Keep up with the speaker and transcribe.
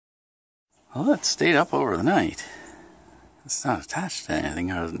Well, it stayed up over the night. It's not attached to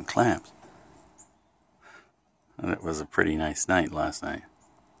anything other than clamps. And it was a pretty nice night last night.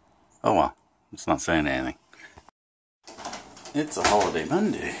 Oh well, it's not saying anything. It's a holiday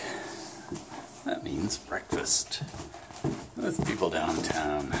Monday. That means breakfast with people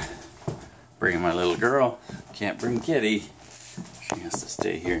downtown. Bringing my little girl. Can't bring Kitty. She has to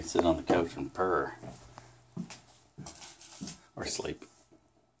stay here and sit on the couch and purr. Or sleep.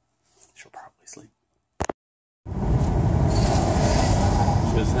 She'll probably sleep.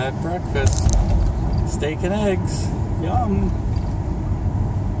 Just had breakfast. Steak and eggs. Yum.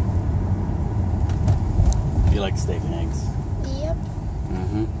 You like steak and eggs? Yep.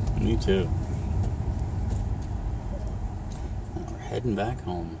 Mm-hmm. Me too. Now we're heading back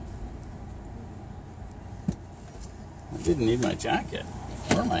home. I didn't need my jacket.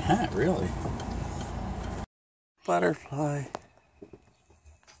 Or my hat, really. Butterfly.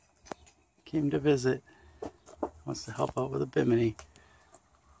 Came to visit. Wants to help out with a bimini.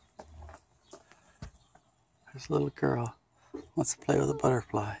 There's a little girl. Wants to play with a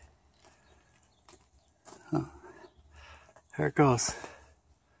butterfly. Oh. There it goes.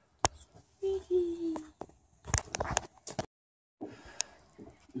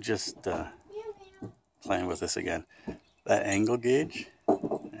 Just playing with this again. That angle gauge,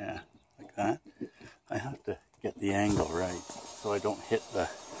 yeah, like that. I have to get the angle right so I don't hit the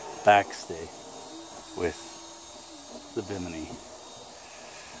backstay with the bimini.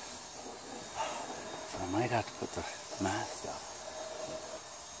 So I might have to put the mast up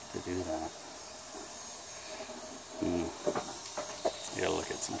to do that. I gotta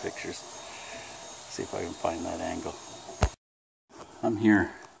look at some pictures, see if I can find that angle. I'm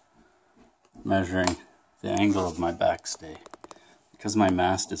here measuring the angle of my backstay. Because my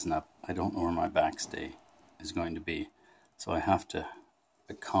mast isn't up, I don't know where my backstay is going to be. So I have to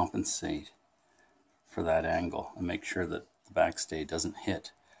compensate for that angle and make sure that the backstay doesn't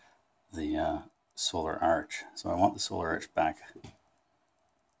hit the solar arch. So I want the solar arch back,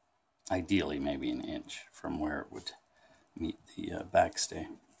 ideally maybe an inch from where it would meet the backstay.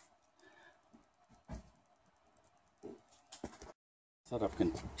 Set up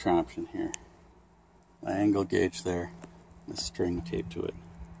contraption here. My angle gauge there, the string taped to it,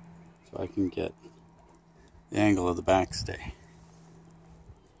 so I can get the angle of the backstay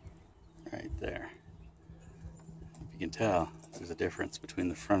right there. If you can tell, there's a difference between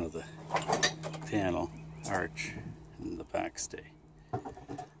the front of the panel arch and the backstay.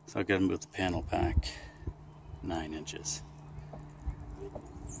 So I'll get them with the panel back 9 inches.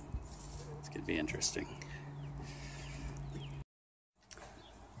 It's going to be interesting.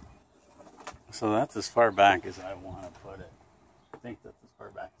 So that's as far back as I want to put it. I think that's as far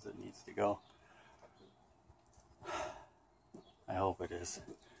back as it needs to go. I hope it is.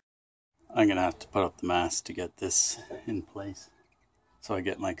 I'm going to have to put up the mast to get this in place so I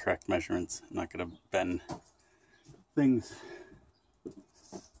get my correct measurements. I'm not going to bend things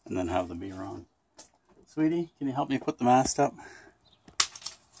and then have them be wrong. Sweetie, can you help me put the mast up?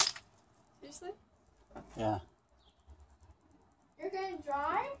 Seriously? Yeah. You're going to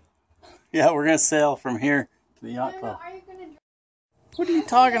drive? Yeah, we're going to sail from here to the yacht club. Are you going to drive? What are you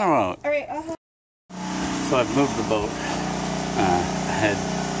talking about? Alright, So I've moved the boat ahead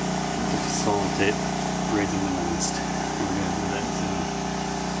to facilitate raising the mast. We're going to do that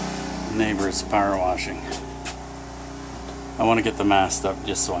to the neighbor's power washing. I want to get the mast up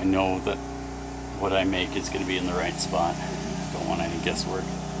just so I know that what I make is going to be in the right spot. Don't want any guesswork.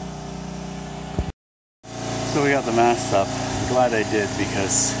 So we got the mast up. I'm glad I did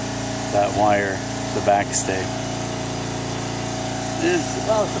because that wire, the backstay, is,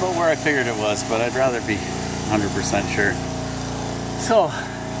 well, it's about where I figured it was, but I'd rather be 100% sure. So,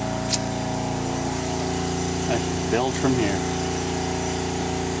 I can build from here.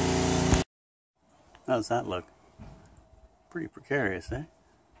 How's that look? Pretty precarious, eh?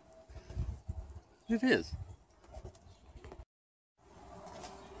 It is.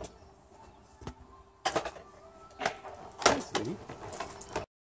 Hi, sweetie.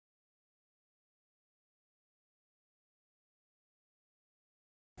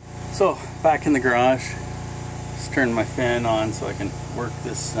 So, back in the garage, just turned my fan on so I can work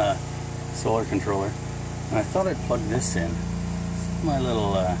this solar controller. And I thought I'd plug this in. My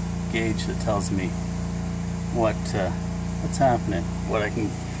little gauge that tells me what's happening, what I can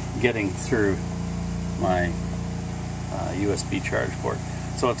getting through my USB charge port.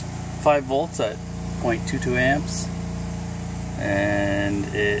 So it's 5 volts at 0.22 amps, and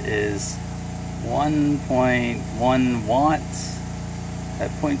it is 1.1 watts at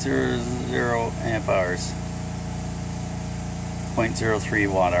 0.00 amp hours, 0.03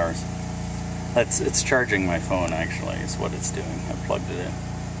 watt hours. It's charging my phone, actually, is what it's doing. I plugged it in,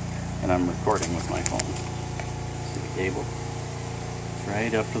 and I'm recording with my phone. See the cable? It's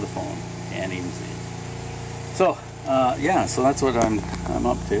right up to the phone. Can't even see it. So, yeah, so that's what I'm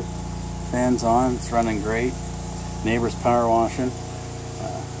up to. Fan's on, it's running great. Neighbor's power washing. I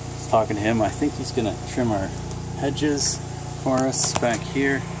was talking to him. I think he's gonna trim our hedges for us back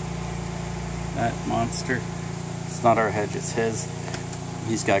here. That monster. It's not our hedge, it's his.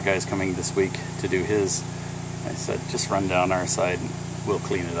 He's got guys coming this week to do his. I said, just run down our side and we'll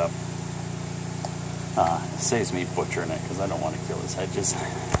clean it up. It saves me butchering it because I don't want to kill his hedges.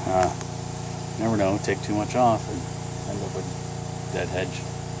 Never know, take too much off and end up with dead hedge.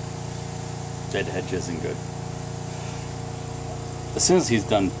 Dead hedge isn't good. As soon as he's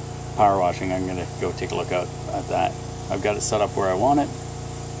done power washing, I'm going to go take a look at that. I've got it set up where I want it.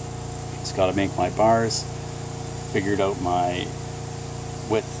 Just got to make my bars. Figured out my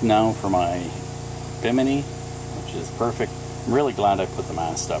width now for my bimini, which is perfect. I'm really glad I put the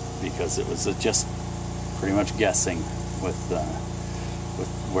mast up because it was just pretty much guessing with the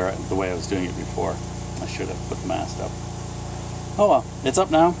way I was doing it before. I should have put the mast up. Oh well, it's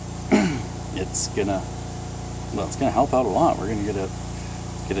up now. It's gonna help out a lot. We're gonna get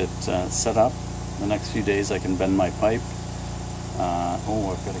it set up. The next few days I can bend my pipe.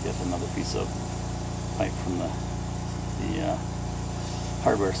 Oh, I've got to get another piece of pipe from the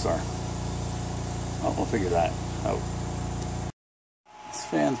hardware store. Oh, we'll figure that out. This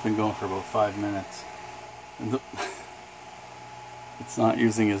fan's been going for about 5 minutes. And it's not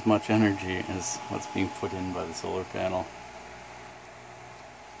using as much energy as what's being put in by the solar panel.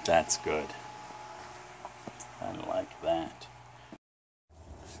 That's good. I like that.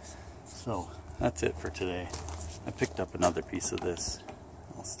 So, that's it for today. I picked up another piece of this.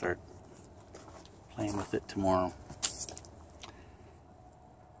 I'll start playing with it tomorrow.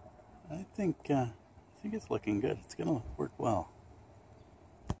 I think it's looking good. It's gonna work well.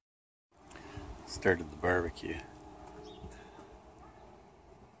 Started the barbecue.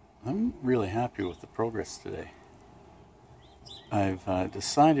 I'm really happy with the progress today. I've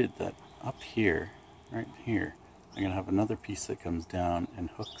decided that up here, right here, I'm gonna have another piece that comes down and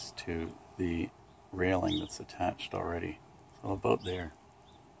hooks to the railing that's attached already. So about there.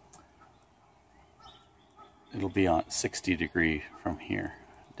 It'll be on 60 degree from here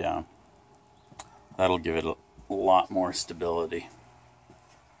down. That'll give it a lot more stability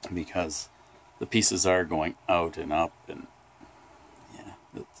because the pieces are going out and up, and yeah,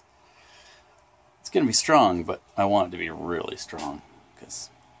 it's going to be strong, but I want it to be really strong because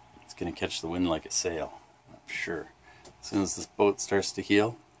it's going to catch the wind like a sail, I'm sure. As soon as this boat starts to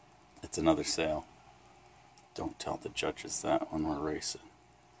heel, it's another sail. Don't tell the judges that when we're racing.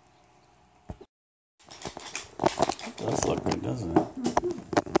 It does look good, doesn't it?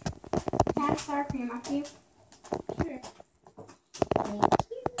 Can I have sour cream after you? Sure. Thank you.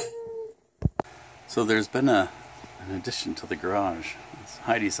 So there's been an addition to the garage. It's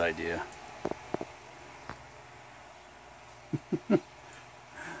Heidi's idea.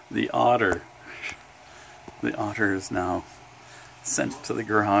 The otter. The otter is now sent to the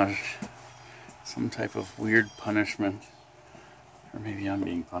garage. Some type of weird punishment. Or maybe I'm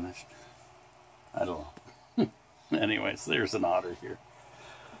being punished. I don't know. Anyways, there's an otter here.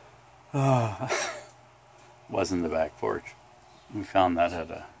 Was in the back porch. We found that at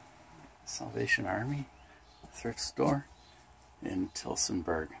a Salvation Army thrift store in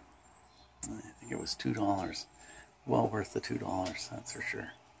Tilsonburg. I think it was $2. Well worth the $2, that's for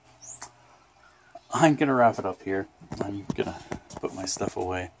sure. I'm gonna wrap it up here. I'm gonna put my stuff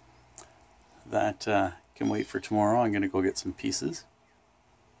away. That can wait for tomorrow. I'm gonna go get some pieces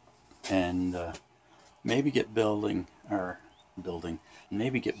and maybe get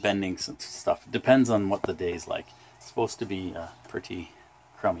maybe get bending some stuff. It depends on what the day's like. It's supposed to be a pretty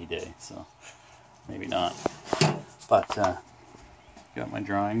crummy day, so maybe not. But got my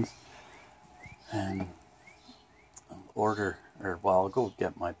drawings and I'll go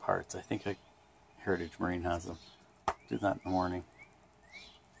get my parts. I think Heritage Marine has them. Do that in the morning.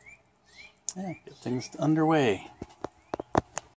 Yeah, get things underway.